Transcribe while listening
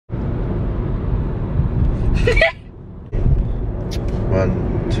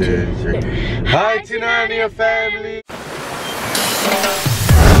1, 2, 3. Hi Tinania family!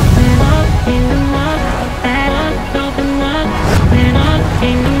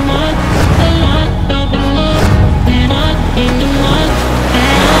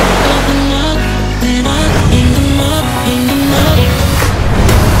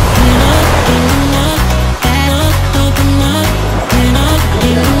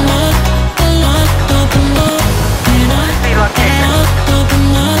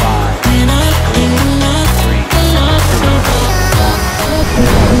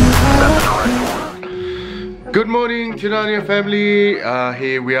 Good morning Tinania family,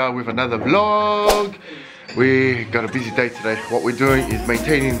 here we are with another vlog. We got a busy day today. What we're doing is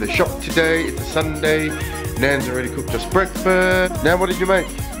maintaining the shop today. It's a Sunday. Nan's already cooked us breakfast. Nan, what did you make? I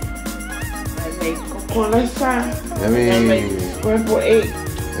made cocolasa. Yummy. I made scrambled egg.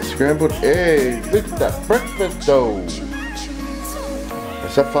 A scrambled egg with that breakfast dough.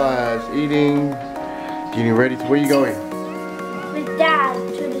 Sapphire's eating, getting ready to, where are you going? With Dad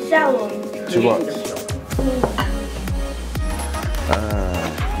to the salon. To what?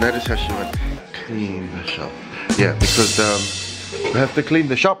 Notice how she went clean the shop. Yeah, because we have to clean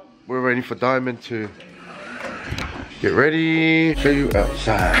the shop. We're waiting for Diamond to get ready. Show you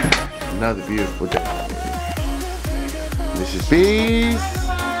outside. Another beautiful day. This is Bees.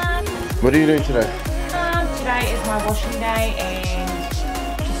 What are you doing today? Today is my washing day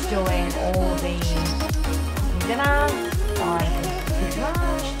and just doing all the dinner, buying food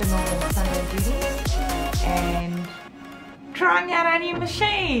lunch, the normal Sunday duties, and trying out our new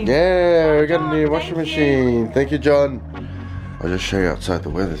machine. Yeah, we got a new washing machine. Thank you, John. I'll just show you outside. The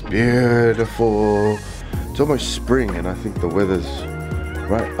weather's beautiful. It's almost spring and I think the weather's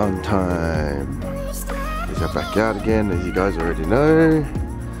right on time. Here's our backyard again, as you guys already know.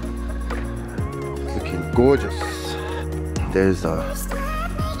 Looking gorgeous. There's the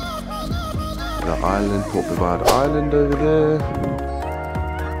island, Port Brevard Island over there.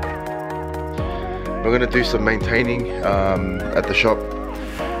 We're going to do some maintaining at the shop.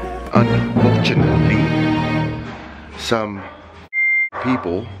 Unfortunately, some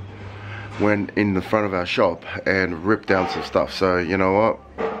people went in the front of our shop and ripped down some stuff. So you know what?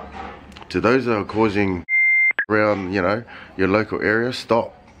 To those that are causing around, you know, your local area,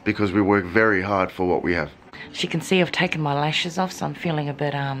 stop, because we work very hard for what we have. As you can see, I've taken my lashes off, so I'm feeling a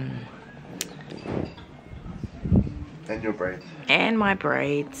bit And your braids. and my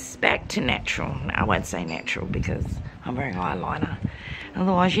braids back to natural. No, I won't say natural because I'm wearing eyeliner.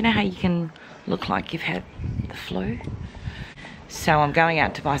 Otherwise, you know how you can look like you've had the flu? So I'm going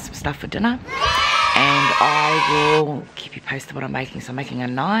out to buy some stuff for dinner, and I will keep you posted what I'm making. So I'm making a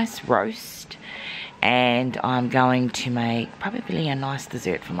nice roast, and I'm going to make probably a nice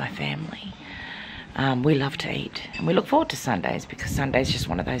dessert for my family. We love to eat, and we look forward to Sundays, because Sunday's just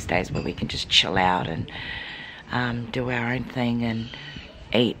one of those days where we can just chill out and do our own thing and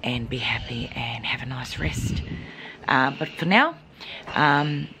eat and be happy and have a nice rest. But for now,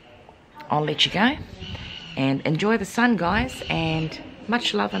 I'll let you go and enjoy the sun, guys, and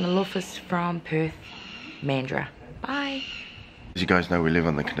much love and aloofas from Perth, Mandurah. Bye. As you guys know, we live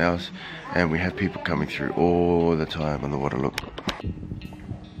on the canals and we have people coming through all the time on the water. Look.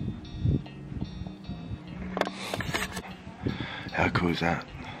 How cool is that?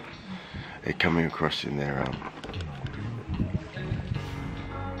 They're coming across in their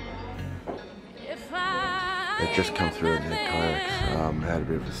they've just come through in their kayaks, had a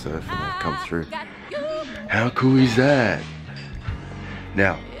bit of a surf and they've come through. How cool is that?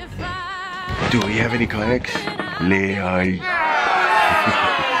 Now, do we have any kayaks?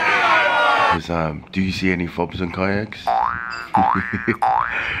 Do you see any fobs on kayaks?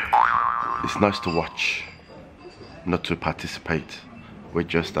 It's nice to watch, not to participate. We're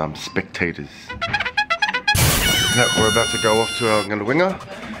just spectators. Now, we're about to go off to our Ngalawinger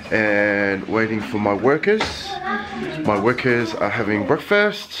and waiting for my workers. My workers are having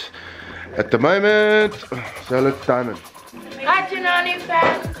breakfast at the moment. So look, Diamond. Hi Tinania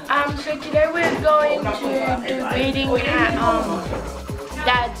fam. So today we're going to do reading at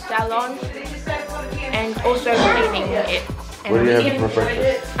Dad's salon and also cleaning it. And What do you have for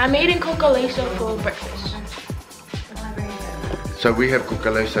breakfast? I'm eating cocolasa for breakfast. So we have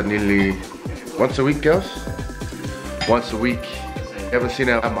kukalesa nearly once a week, girls. Once a week. Haven't seen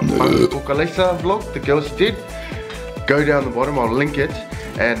our kukalesa vlog the girls did? Go down the bottom, I'll link it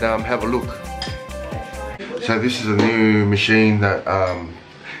and have a look. So this is a new machine that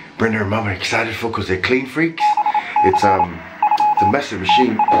Brenda and Mum are excited for because they're clean freaks. It's a massive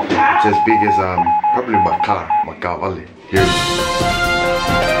machine. It's as big as probably my car wale. Here it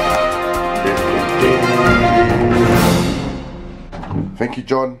is. Thank you,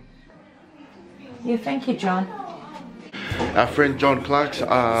 John. Yeah, thank you, John. Our friend John Clark's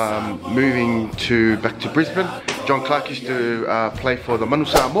moving back to Brisbane. John Clark used to play for the Manu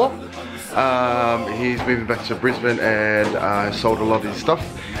Samoa. He's moving back to Brisbane and sold a lot of his stuff.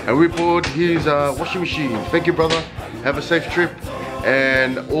 And we bought his washing machine. Thank you, brother. Have a safe trip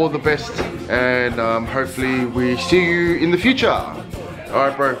and all the best. And hopefully we see you in the future.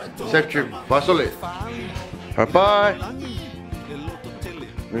 Alright, bro. Safe trip. Bye, Solid. Alright, bye.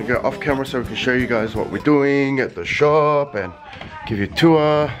 We're gonna go off camera so we can show you guys what we're doing at the shop and give you a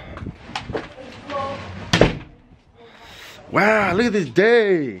tour. Wow, look at this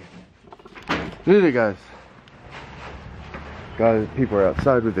day. Look at it, guys. Guys, people are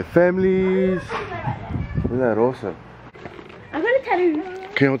outside with their families. Isn't that awesome? I'm gonna tell you.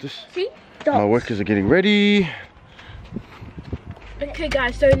 Okay, I'll just... See? My workers are getting ready. Okay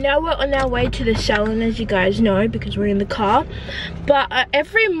guys, so now we're on our way to the salon, as you guys know, because we're in the car. But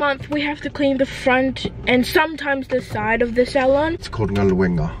every month we have to clean the front and sometimes the side of the salon. It's called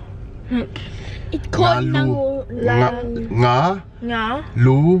Ngaluenga. It's called Nga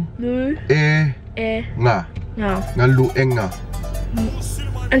Lu Lu E Nga No. Ngaluenga.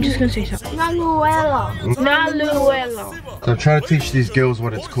 I'm just gonna say something. Ngaluela. So I'm trying to teach these girls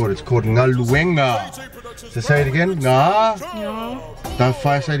what it's called. It's called Ngaluenga. So say it again. Nga. Don't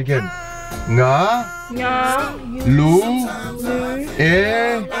fire. Say it again. Nga. Lu.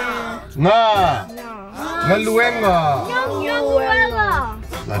 E. Nga. Ngaluenga.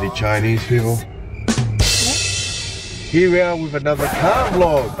 Bloody Chinese people. Here we are with another car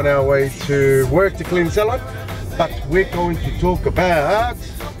vlog on our way to work to clean salon. But we're going to talk about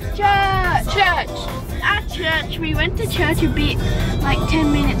Church. At church, we went to church a bit, like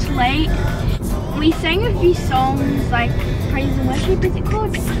 10 minutes late. We sang a few songs, like praise and worship, is it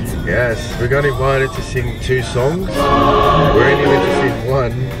called? Yes, we got invited to sing 2 songs. We're only meant to sing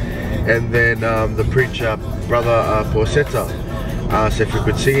 1, and then the preacher, Brother Porcetta, asked if we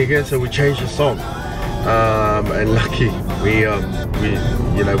could sing again, so we changed the song. And lucky, we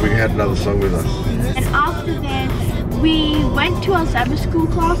had another song with us. And after that, we went to our Sabbath school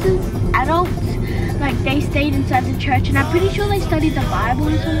classes. Adults, like they stayed inside the church, and I'm pretty sure they studied the Bible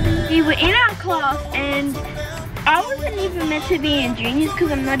or something. We were in our class, and I wasn't even meant to be in juniors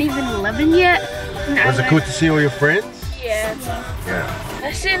because I'm not even 11 yet. Was it good to see all your friends? Yeah. Yeah.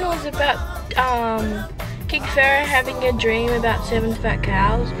 The scene was about King Pharaoh having a dream about 7 fat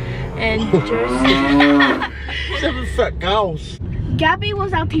cows, and Joseph. 7 fat cows. Gabby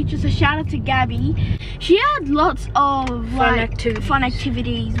was our teacher, so shout out to Gabby. She had lots of fun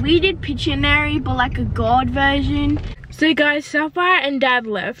activities. We did Pictionary, but like a God version. So guys, Sapphire and Dad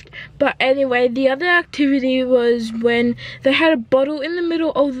left. But anyway, the other activity was when they had a bottle in the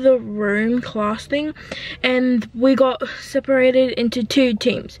middle of the room class thing, and we got separated into 2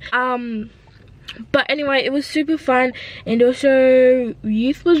 teams. But anyway, it was super fun, and also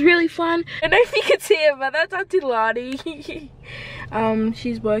youth was really fun. I don't know if you can see it, but that's Auntie Lottie.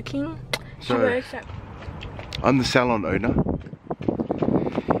 She's working. So, I'm the salon owner,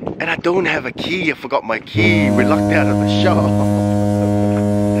 and I don't have a key. I forgot my key. We're locked out of the shop.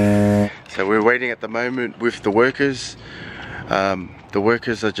 So we're waiting at the moment with the workers. The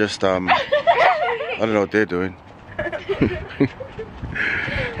workers are just, I don't know what they're doing.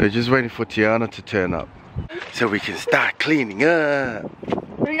 They're just waiting for Tiana to turn up so we can start cleaning up.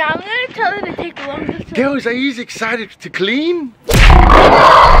 No, I'm gonna tell her to take longer. Girls, are you excited to clean? Sorry.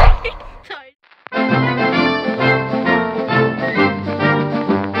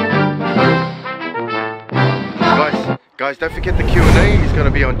 Guys, don't forget the Q&A is going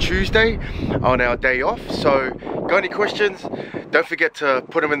to be on Tuesday on our day off. So, got any questions? Don't forget to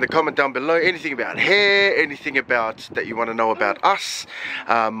put them in the comment down below. Anything about hair, anything about that you want to know about us,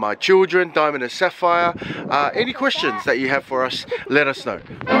 my children, Diamond and Sapphire. Any questions that you have for us, let us know.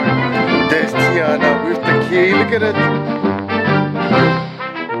 There's Tiana with the key. Look at it.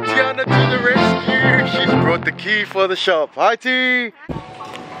 Tiana to the rescue. She's brought the key for the shop. Hi, T.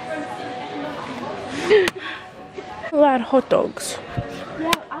 A lot of hot dogs. Yeah,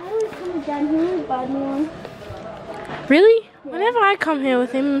 I always come down here and buy me one. Really? Yeah. Whenever I come here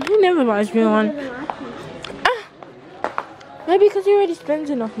with him, he never buys me one. Maybe because he already spends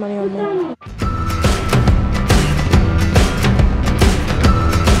enough money on them.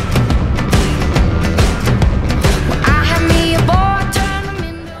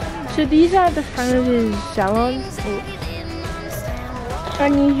 So these are the front of his salon. I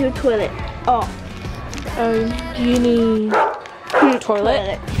need your toilet. Oh. Do you need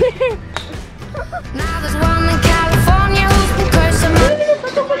toilet? Now there's one in California who's been cursing.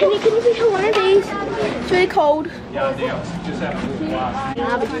 Can you pick one of these? It's really cold. Yummy.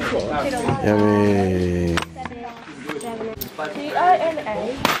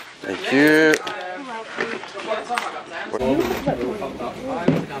 C-O-N-A. Thank you.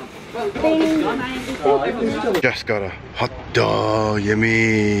 Just got a hot dog.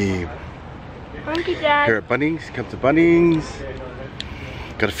 Yummy. Thank you, Dad. Here at Bunnings, come to Bunnings.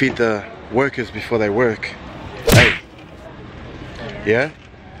 Gotta feed the workers before they work. Hey. Yeah?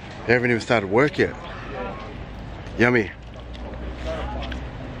 They haven't even started work yet. Yummy.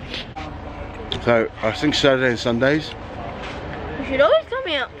 So, I think Saturday and Sundays. You should always come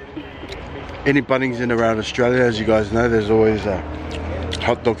out. Any Bunnings in around Australia, as you guys know, there's always a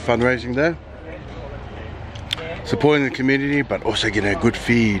hot dog fundraising there. Supporting the community, but also getting a good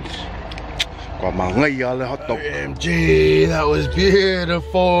feed. OMG, that was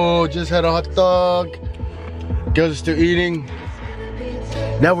beautiful. Just had a hot dog. Girls are still eating.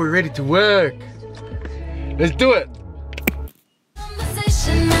 Now we're ready to work. Let's do it.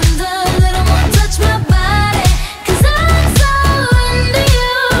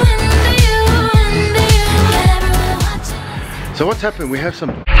 So what's happened? We have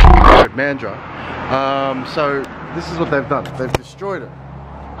some mandra. So this is what they've done. They've destroyed it.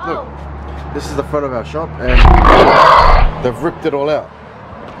 Look. This is the front of our shop and they've ripped it all out.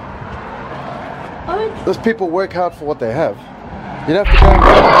 Those people work hard for what they have. You don't have to go and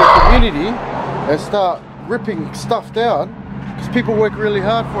into your community and start ripping stuff down because people work really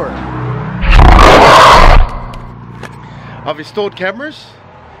hard for it. I've installed cameras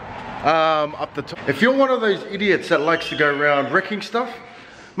up the top. If you're one of those idiots that likes to go around wrecking stuff,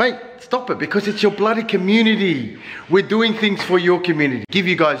 mate, stop it because it's your bloody community. We're doing things for your community. Give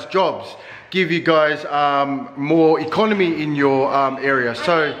you guys jobs. Give you guys more economy in your area.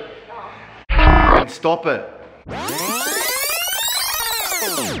 So, stop it.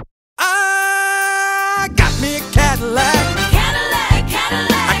 I got me a Cadillac.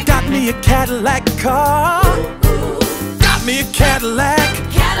 I got me a Cadillac car. Got me a Cadillac.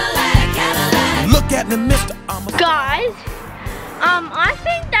 Look at me, mister. Guys, I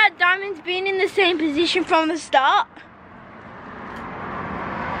think that Diamond's been in the same position from the start.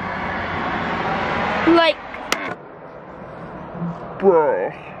 Like,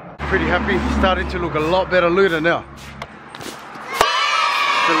 bro. Pretty happy. Starting to look a lot better looter now.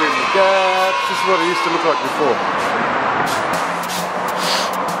 Still in the gaps. This is what it used to look like before.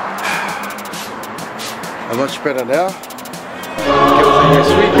 Much better now.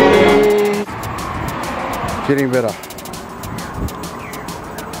 Sweeping. Getting better.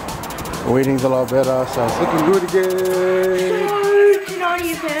 Waiting's a lot better, so it's looking good again. So,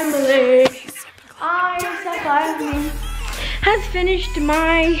 naughty family. Has finished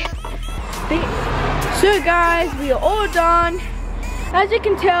my bit. So guys, we are all done. As you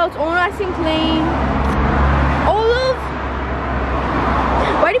can tell, it's all nice and clean.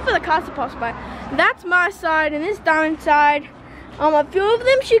 Waiting for the cars to pass by. That's my side and this Diamond side. A few of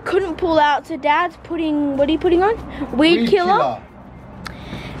them she couldn't pull out, so Dad's putting, what are you putting on? Weed killer.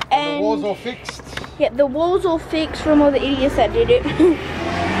 And the walls all fixed. Yeah, the walls all fixed from all the idiots that did it.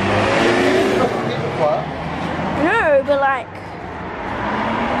 No, but like,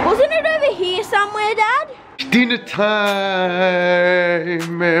 wasn't it over here somewhere, Dad? Dinner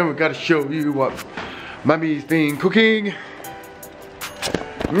time, man. We gotta show you what Mummy's been cooking.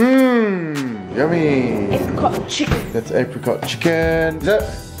 Mmm, yummy. Apricot chicken. That's apricot chicken. Is that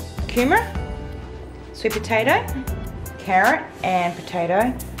Kumara, sweet potato, carrot and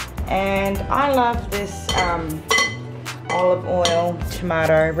potato. And I love this olive oil,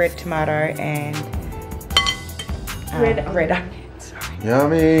 tomato, red tomato and red onions.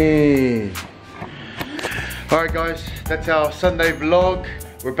 yummy? Alright guys, that's our Sunday vlog.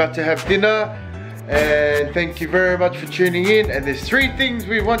 We're about to have dinner. And thank you very much for tuning in. And there's 3 things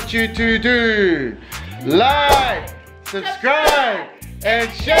we want you to do. Like, subscribe,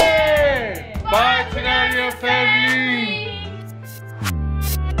 and share.